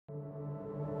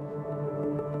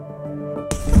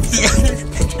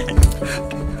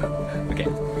Okay,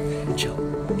 chill.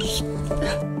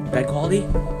 Bed quality?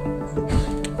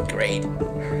 Great.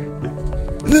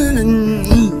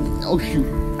 Oh shoot,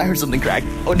 I heard something crack.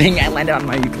 Oh dang it, I landed on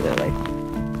my ukulele.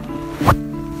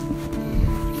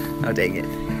 Oh dang it.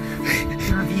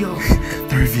 The reveal.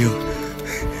 The reveal.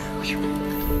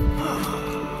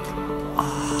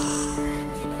 Oh,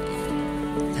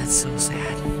 that's so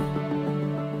sad.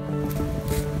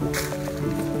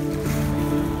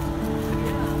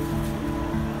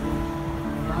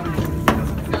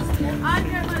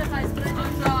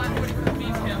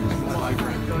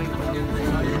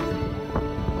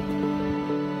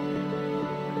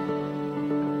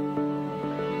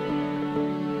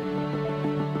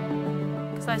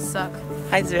 I suck.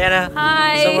 Hi Savannah.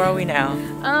 Hi. So where are we now?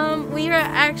 We are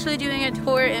actually doing a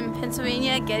tour in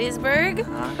Pennsylvania, Gettysburg,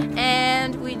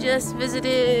 and we just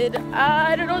visited.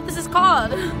 I don't know what this is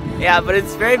called. Yeah, but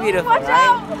it's very beautiful, Watch right?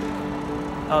 out!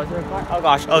 Oh, is there a car? Oh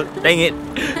gosh! Oh, dang it!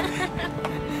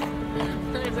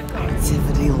 There's a car.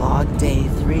 Activity log day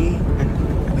 3.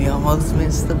 We almost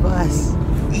missed the bus.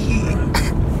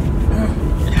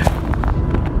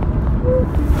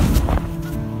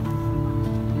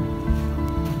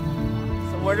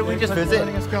 Where did we just visit?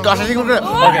 Gosh, I think we're gonna.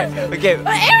 Okay. Aaron,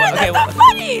 that's not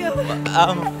funny!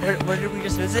 Where did we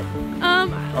just visit?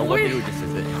 Or what did we just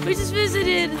visit? We just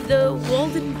visited the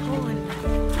Walden Pond.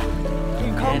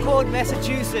 In Concord,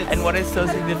 Massachusetts. And what is so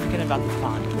significant about the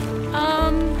pond?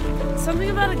 Something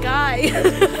about a guy.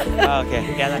 Oh, okay.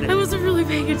 Yeah, that is. I wasn't really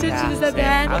paying attention. Yeah, Is that same.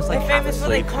 bad? I was like They're half famous for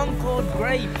their asleep. Concord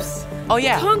grapes. Oh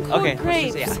yeah. Concord Okay.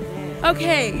 grapes. Yeah.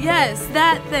 Okay, yes,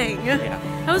 that thing. Yeah.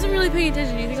 I wasn't really paying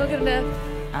attention. Do you think I'll get enough?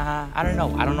 I don't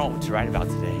know. I don't know what to write about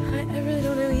today. I really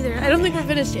don't know either. I don't think we're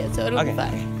finished yet, so it'll be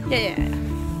fine. Yeah.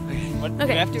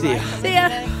 Okay. You have to See ya. write See ya.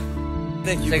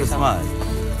 something Take some mud.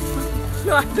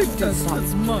 No, I think that's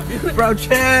mud. Bro,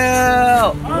 chill.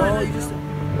 Oh, you just.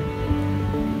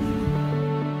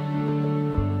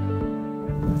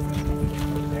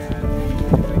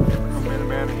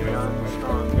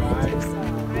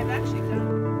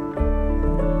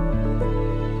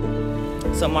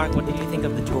 So Mark, what did you think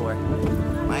of the tour?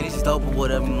 Man, it's dope or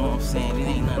whatever, you know what I'm saying? It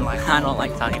ain't nothing like I don't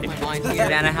like talking to you.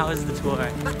 Savannah, how was the tour?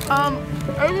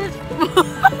 It was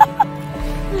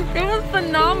it was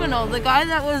phenomenal. The guy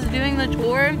that was doing the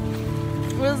tour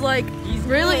was like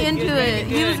really into it.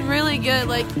 He was really good.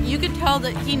 Like you could tell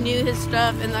that he knew his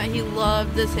stuff and that he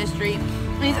loved this history.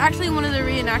 And he's actually one of the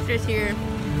reenactors here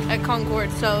at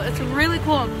Concord, so it's really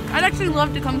cool. I'd actually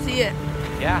love to come see it.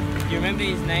 Yeah. You remember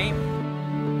his name?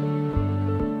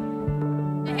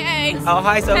 Hey. Oh,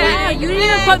 hi, Sophie. Hey, you didn't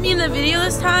even put me in the video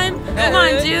this time? Come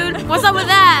on, dude. What's up with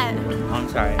that? I'm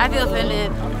sorry. I feel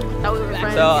offended that we were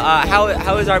friends. So,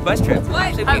 how was our bus trip?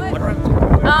 Actually, wait, what are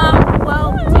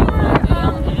Well, we were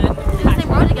in the same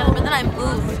road together, but then I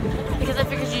moved because I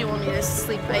figured you didn't want me to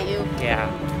sleep at you. Yeah.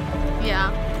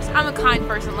 Yeah. I'm a kind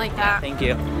person like that. Thank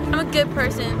you. I'm a good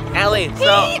person. Allie,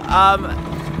 so,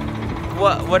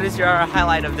 what is your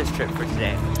highlight of this trip for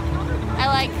today? I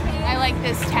like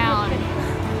this town.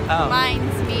 Oh.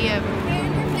 Reminds me of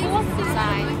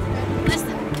design.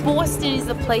 Listen, Boston is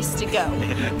the place to go.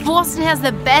 Boston has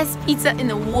the best pizza in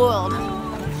the world.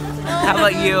 How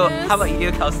about you? How about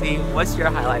you, Kelsey? What's your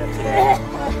highlight of today?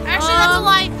 Actually, that's a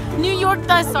lie. New York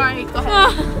does. Sorry. Go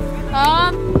ahead.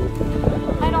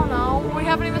 I don't know. We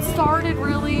haven't even started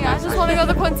really. I just want to go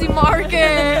to the Quincy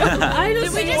Market. I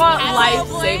just we just want pass life out,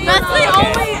 saving. please? That's the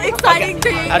Okay. only exciting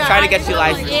thing. I'll try to get you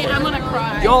life. I'm gonna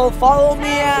cry. Yo, follow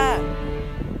me at.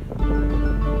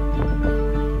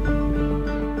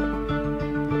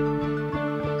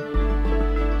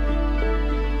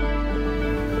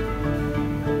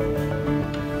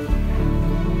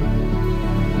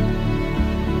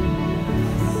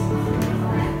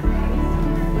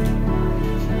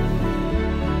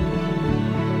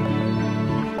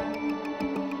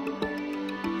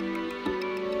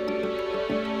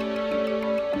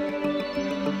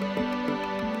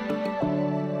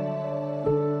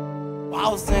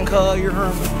 Boston, cuz you're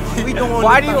we doing.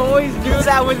 Why do you always do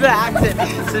that with the accent?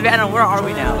 Savannah, where are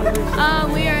we now?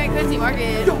 We are at Quincy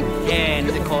Market. And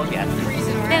is it cold? Yes.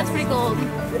 Yeah, it's pretty cold.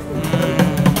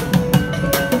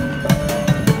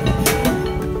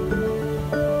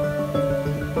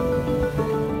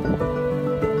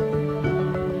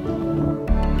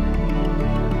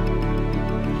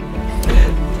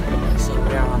 So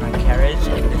we are on a carriage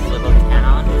in this little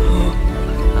town.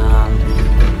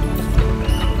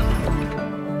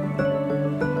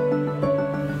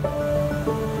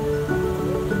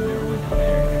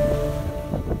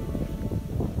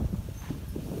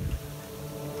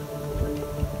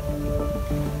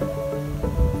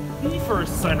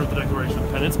 first signer of the Declaration of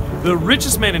Independence, the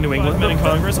richest man in New England, men in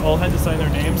Congress, all had to sign their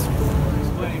names.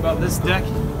 Explaining about this deck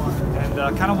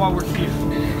and kind of why we're here.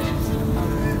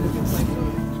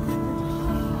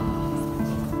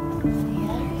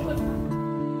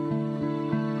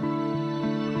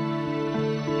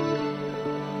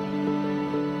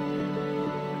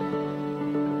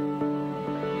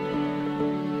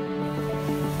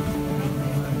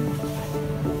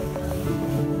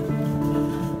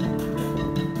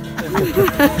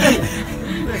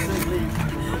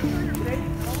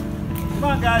 Come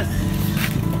on, guys.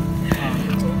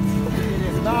 It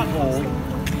is not old.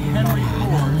 Henry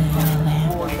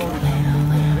Ford,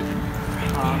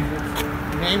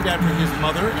 named after his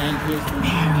mother and his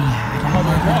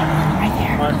mother-in-law,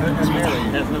 Martha and Mary.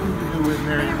 It has nothing to do with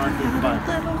Mary and Martha in the Bible.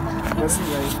 But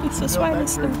anyway, That's why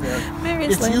it's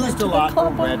Mary's it's laying used to a the lot for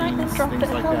club one night weddings, and dropped things it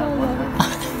like home that.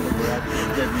 alone.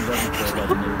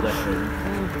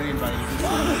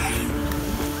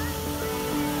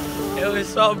 It was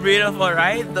so beautiful,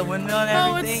 right? The windmill and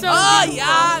everything. Oh, it's so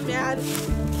yeah, man.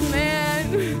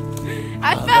 Man.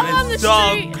 I fell on the so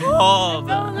street. cold. I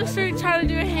fell on the street trying to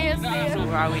do a handstand. So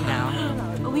where are we now?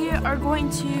 We are going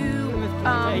to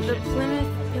the Plymouth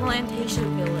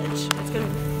Plantation Village. It's going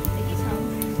to take us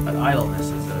home. But idleness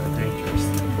is a dangerous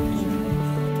thing.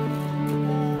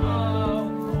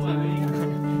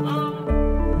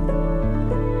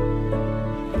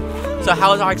 So how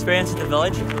was our experience at the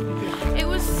village? It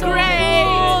was so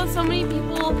cool. So many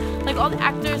people, like all the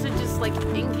actors are just like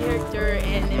in character,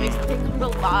 and it makes them come to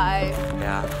life.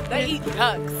 Yeah. They eat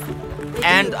ducks.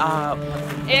 And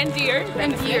And deer.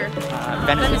 And deer.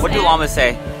 Venice. What did Llama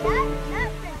say?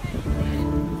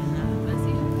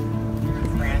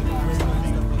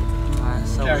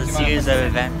 So it was a series of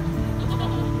events.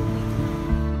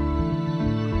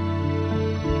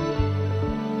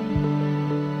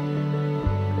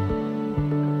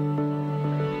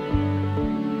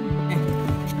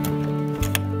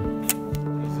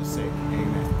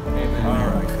 All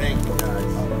right, thank you,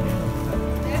 guys.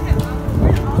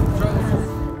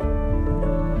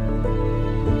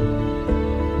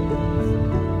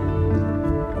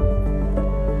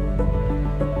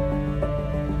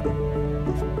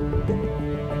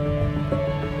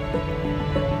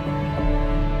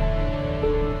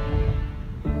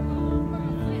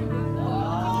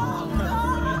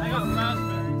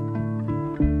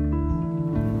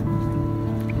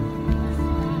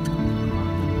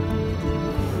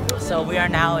 So we are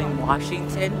now in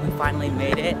Washington. We finally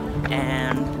made it,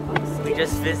 and we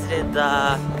just visited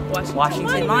the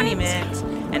Washington Monument.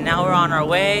 And now we're on our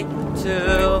way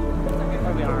to. Where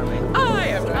are we on our way? Oh,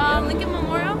 yeah. Lincoln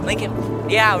Memorial? Lincoln.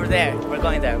 Yeah, we're there. We're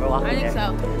going there. We're walking I think there.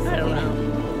 so. I don't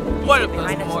know. One of those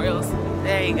Behind us. memorials.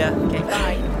 There you go. Okay,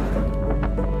 bye.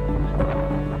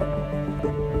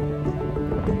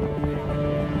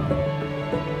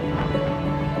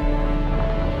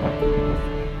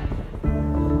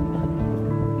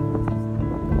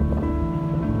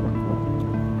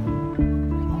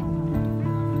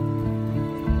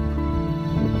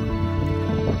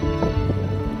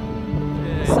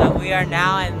 So we are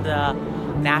now in the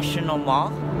National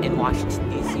Mall in Washington,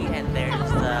 D.C., and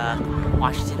there's the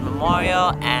Washington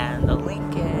Memorial and the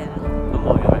Lincoln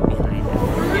Memorial right behind it.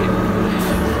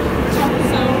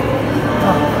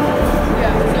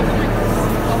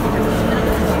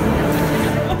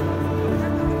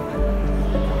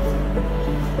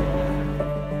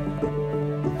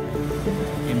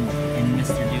 And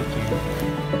Mr. Duke here.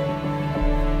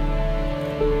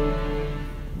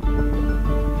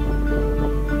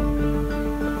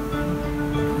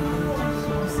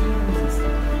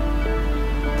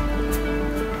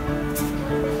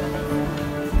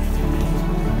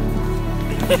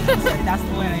 That's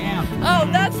the way I am. Oh,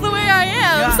 that's the way I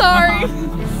am. Yeah. Sorry.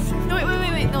 No,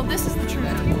 wait. No, this is the truth.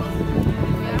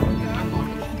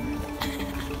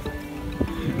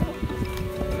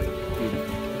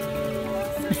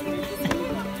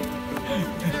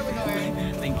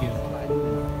 Thank you.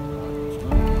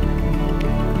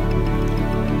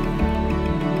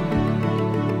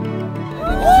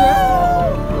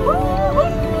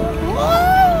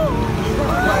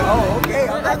 Oh, okay.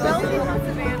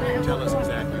 Tell us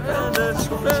exactly.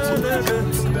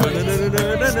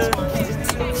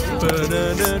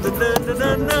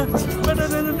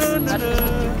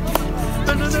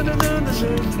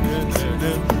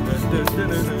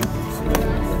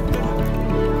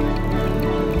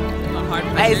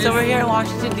 Hey, so we're here in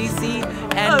Washington, D.C.,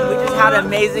 and we just had an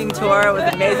amazing tour with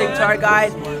an amazing tour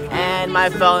guide, and my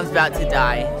phone's about to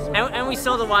die. And we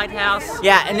saw the White House.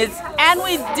 Yeah, and it's... And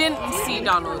we didn't see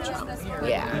Donald Trump.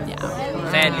 Yeah.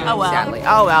 Sad news. Oh, well. Sadly.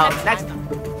 Oh, well. Next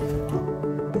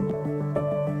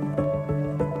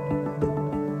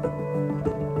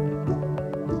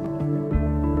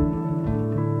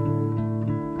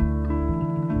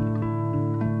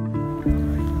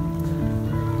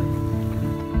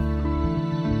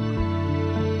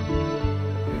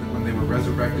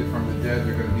resurrected from the dead,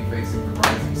 they're going to be facing the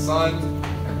rising sun.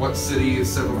 And what city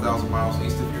is several thousand miles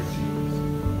east of here?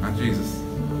 Jesus. Not Jesus.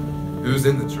 Who's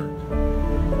in the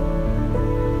church?